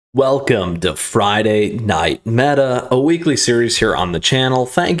Welcome to Friday Night Meta, a weekly series here on the channel.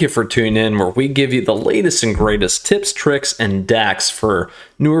 Thank you for tuning in, where we give you the latest and greatest tips, tricks, and decks for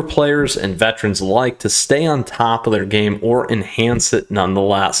newer players and veterans alike to stay on top of their game or enhance it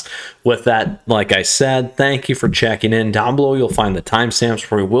nonetheless. With that, like I said, thank you for checking in. Down below, you'll find the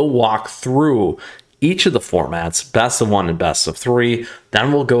timestamps where we will walk through each of the formats, best of one and best of three.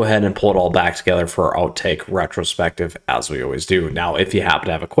 Then we'll go ahead and pull it all back together for our outtake retrospective, as we always do. Now, if you happen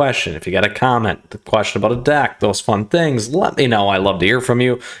to have a question, if you got a comment, a question about a deck, those fun things, let me know. I love to hear from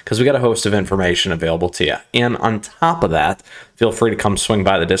you because we got a host of information available to you. And on top of that, feel free to come swing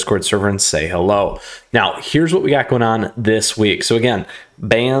by the Discord server and say hello. Now, here's what we got going on this week. So again,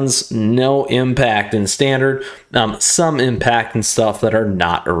 bans, no impact in standard, some impact in stuff that are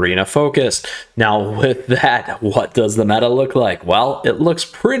not arena focused. Now, with that, what does the meta look like? Well, it looks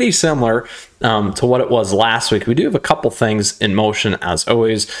pretty similar to what it was last week. We do have a couple things in motion, as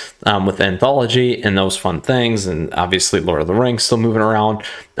always, with Anthology and those fun things, and obviously Lord of the Rings still moving around.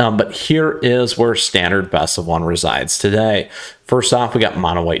 But here is where standard best of one resides today. First off, we got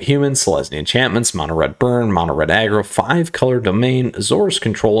mono white humans, Selesnya enchantments, mono red burn, mono red aggro, 5-color domain, Azor's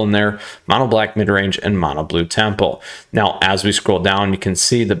control in there, mono black midrange, and mono blue temple. Now, as we scroll down, you can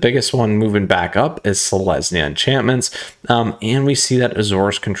see the biggest one moving back up is Selesnya enchantments, and we see that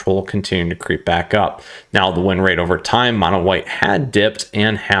Azor's control continuing to creep back up. Now, the win rate over time, mono white had dipped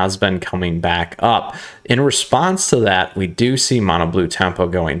and has been coming back up. In response to that, we do see mono blue tempo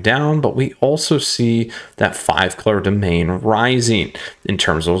going down, but we also see that 5-color domain rising in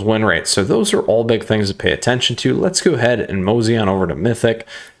terms of those win rates. So those are all big things to pay attention to. Let's go ahead and mosey on over to Mythic.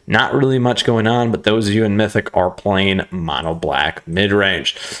 Not really much going on, but those of you in Mythic are playing mono black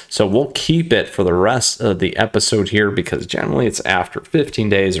mid-range. So we'll keep it for the rest of the episode here, because generally it's after 15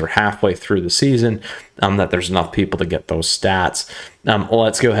 days or halfway through the season that there's enough people to get those stats.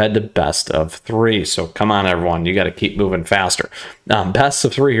 Let's go ahead to best of three. So come on, everyone, you got to keep moving faster. Best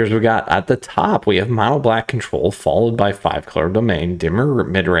of three, here's what we got. At the top, we have mono black control, followed by 5-color domain, dimmer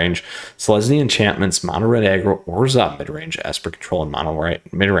mid-range, Selesnya enchantments, mono red aggro, Urza mid-range, Esper control, and mono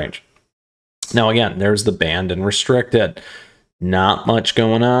right mid-range. Now again, there's the banned and restricted. Not much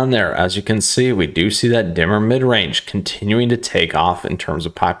going on there. As you can see, we do see that dimmer mid-range continuing to take off in terms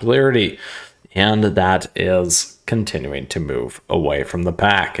of popularity, and that is continuing to move away from the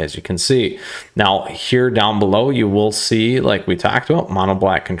pack, as you can see. Now, here down below, you will see, like we talked about, mono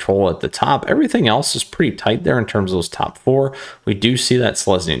black control at the top. Everything else is pretty tight there in terms of those top four. We do see that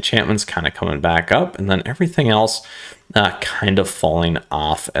Selesnya enchantments kind of coming back up, and then everything else kind of falling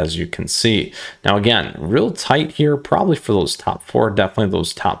off, as you can see. Now, again, real tight here, probably for those top four, definitely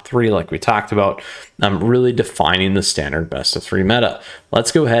those top three, like we talked about, really defining the standard best of three meta.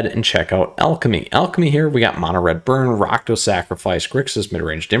 Let's go ahead and check out Alchemy. Alchemy here, we got mono red burn, Rakdos sacrifice, Grixis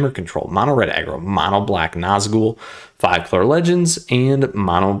midrange, dimmer control, mono red aggro, mono black Nazgul, 5-color legends, and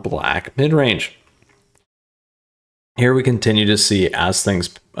mono black midrange. Here we continue to see, as things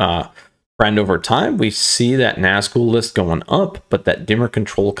trend over time, we see that Nazgul list going up, but that dimmer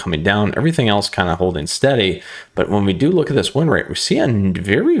control coming down, everything else kind of holding steady. But when we do look at this win rate, we see a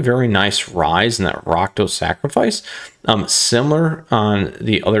very, very nice rise in that Rakdos sacrifice. Similar on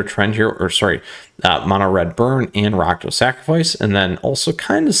the other trend here, or sorry, mono red burn and Rakdos sacrifice, and then also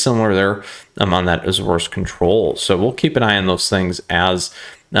kind of similar there on that Azor's control. So we'll keep an eye on those things as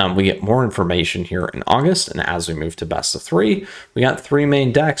we get more information here in August, and as we move to best of three, we got three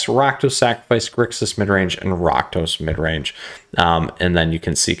main decks: Rakdos sacrifice, Grixis midrange, and Rakdos midrange. And then you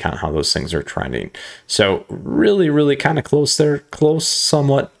can see kind of how those things are trending. So really, really kind of close there, close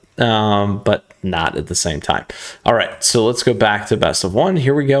somewhat, but not at the same time. All right, so let's go back to best of one.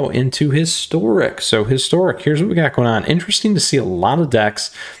 Here we go into historic. So historic, here's what we got going on. Interesting to see a lot of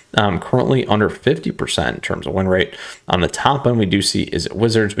decks currently under 50% in terms of win rate. On the top end, we do see Is It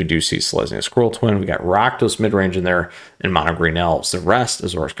Wizards, we do see Selesnya Squirrel Twin, we got Rakdos midrange in there, and mono green elves. The rest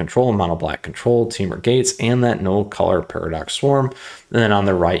is Azor's control, mono black control, Teamer Gates, and that no color Paradox Swarm. And then on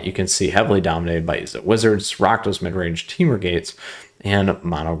the right, you can see heavily dominated by Is It Wizards, Rakdos midrange, Teamer Gates, and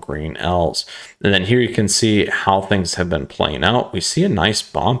mono green elves. And then here you can see how things have been playing out. We see a nice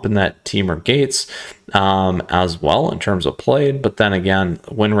bump in that Teamer Gates as well in terms of played, but then again,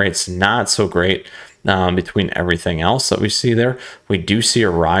 win rate's not so great between everything else that we see there. We do see a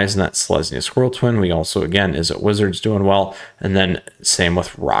rise in that Selesnya Squirrel Twin. We also, again, Is It Wizards doing well, and then same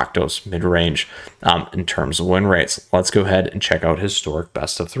with Rakdos midrange in terms of win rates. Let's go ahead and check out historic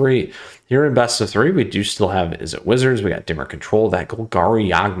best of three. Here in best of three, we do still have Is It Wizards, we got dimmer control, that Golgari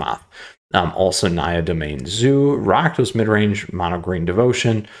Yawgmoth, also Naya Domain Zoo, Rakdos midrange, mono green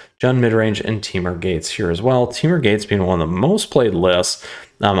devotion, Jund midrange, and Teamer Gates here as well. Teamer Gates being one of the most played lists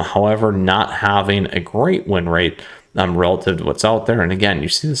However, not having a great win rate relative to what's out there. And again, you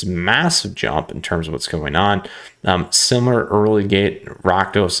see this massive jump in terms of what's going on. Similar early gate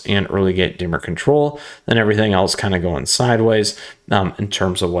Rakdos and early gate Dimmer control, then everything else kind of going sideways in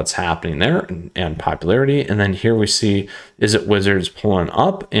terms of what's happening there and popularity. And then here we see Izzet Wizards pulling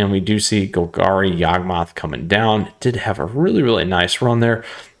up, and we do see Golgari Yawgmoth coming down. It did have a really, really nice run there.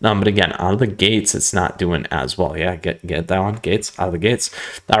 But again, out of the gates, it's not doing as well. Yeah, get that one. Gates, out of the gates.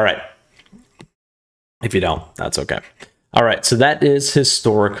 All right. If you don't, that's okay. All right, so that is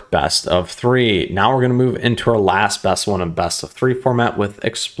historic best of 3. Now we're going to move into our last best one of best of 3 format with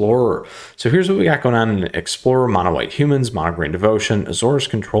Explorer. So here's what we got going on in Explorer: Mono White Humans, Mono Green Devotion, Azor's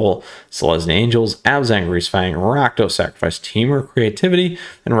Control, Selesnya Angels, Abzan Greasefang, Rakdos Sacrifice, Teamer Creativity,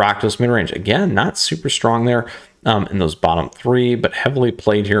 and Rakdos Midrange. Again, not super strong there in those bottom 3, but heavily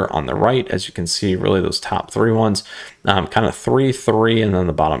played here on the right. As you can see, really those top 3 ones, kind of 3, 3, and then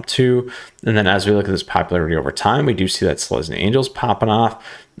the bottom 2. And then as we look at this popularity over time, we do see that Selesnya Angels popping off,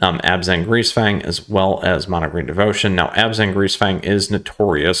 Abzan Greasefang, as well as Mono Green Devotion. Now, Abzan Greasefang is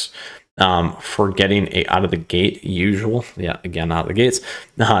notorious for getting a out of the gate usual, again, out of the gates,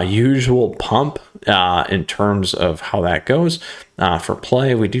 usual pump in terms of how that goes for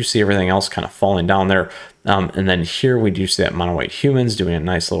play. We do see everything else kind of falling down there. And then here we do see that Mono White Humans doing a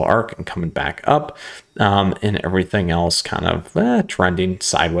nice little arc and coming back up, and everything else kind of trending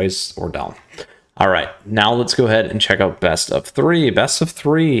sideways or down. All right, now let's go ahead and check out best of 3. Best of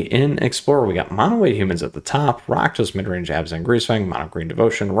 3 in Explorer. We got Mono White Humans at the top, Rakdos Midrange, Abzan Greasefang, Mono Green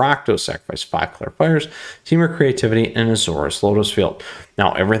Devotion, Rakdos Sacrifice, 5 Clarifiers, Teamer Creativity, and Azorus Lotus Field.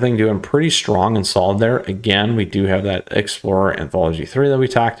 Now, everything doing pretty strong and solid there. Again, we do have that Explorer Anthology 3 that we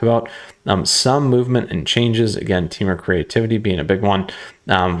talked about. Some movement and changes. Again, Teamer Creativity being a big one.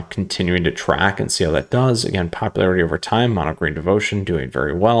 Continuing to track and see how that does. Again, popularity over time. Mono Green Devotion doing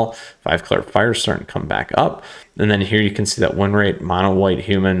very well. 5 Clarifiers starting to come back up. And then here you can see that win rate. Mono White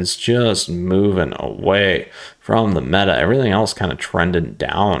Humans just moving away from the meta. Everything else kind of trending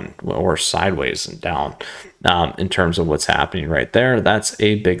down or sideways and down in terms of what's happening right there. That's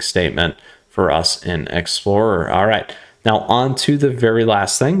a big statement for us in Explorer. All right. Now on to the very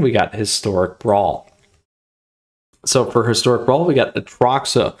last thing. We got Historic Brawl. So for Historic Brawl, we got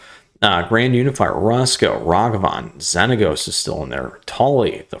Atraxa, Grand Unifier, Rusko, Ragavan, Xenagos is still in there,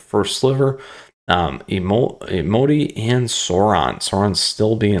 Tali, the First Sliver, Emoti, and Sauron. Sauron's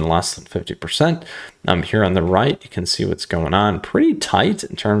still being less than 50%. Here on the right, you can see what's going on. Pretty tight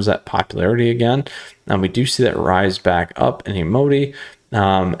in terms of that popularity again. We do see that rise back up in Emoti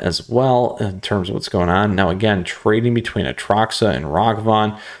as well in terms of what's going on. Now, again, trading between Atraxa and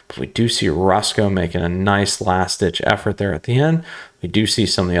Ragavan, but we do see Rusko making a nice last-ditch effort there at the end. We do see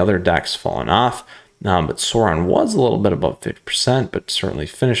some of the other decks falling off. But Sauron was a little bit above 50%, but certainly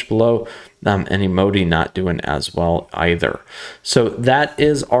finished below. And Emoti not doing as well either. So that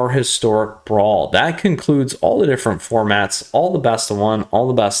is our Historic Brawl. That concludes all the different formats, all the best of 1, all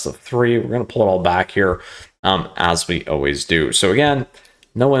the best of 3. We're going to pull it all back here as we always do. So again,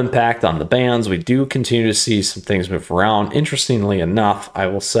 no impact on the bans. We do continue to see some things move around. Interestingly enough, I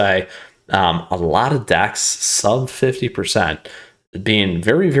will say a lot of decks sub 50%. Being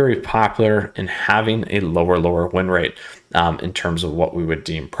very, very popular and having a lower win rate in terms of what we would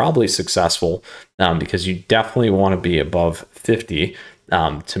deem probably successful, because you definitely want to be above 50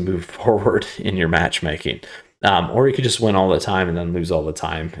 to move forward in your matchmaking. Or you could just win all the time and then lose all the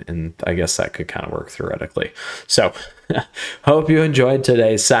time. And I guess that could kind of work theoretically. So hope you enjoyed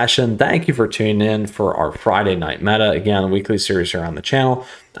today's session. Thank you for tuning in for our Friday Night Meta. Again, a weekly series here on the channel.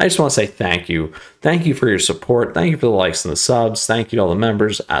 I just want to say thank you. Thank you for your support. Thank you for the likes and the subs. Thank you to all the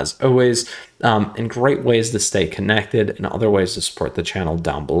members, as always. And great ways to stay connected and other ways to support the channel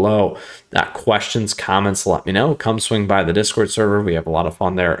down below. Questions, comments, let me know. Come swing by the Discord server. We have a lot of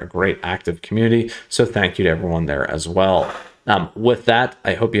fun there, a great active community. So thank you to everyone there as well. With that,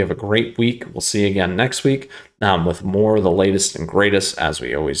 I hope you have a great week. We'll see you again next week with more of the latest and greatest, as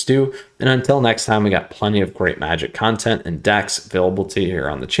we always do. And until next time, we got plenty of great Magic content and decks available to you here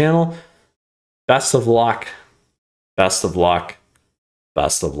on the channel. Best of luck. Best of luck.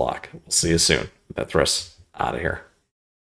 Best of luck. We'll see you soon. Mythras out of here.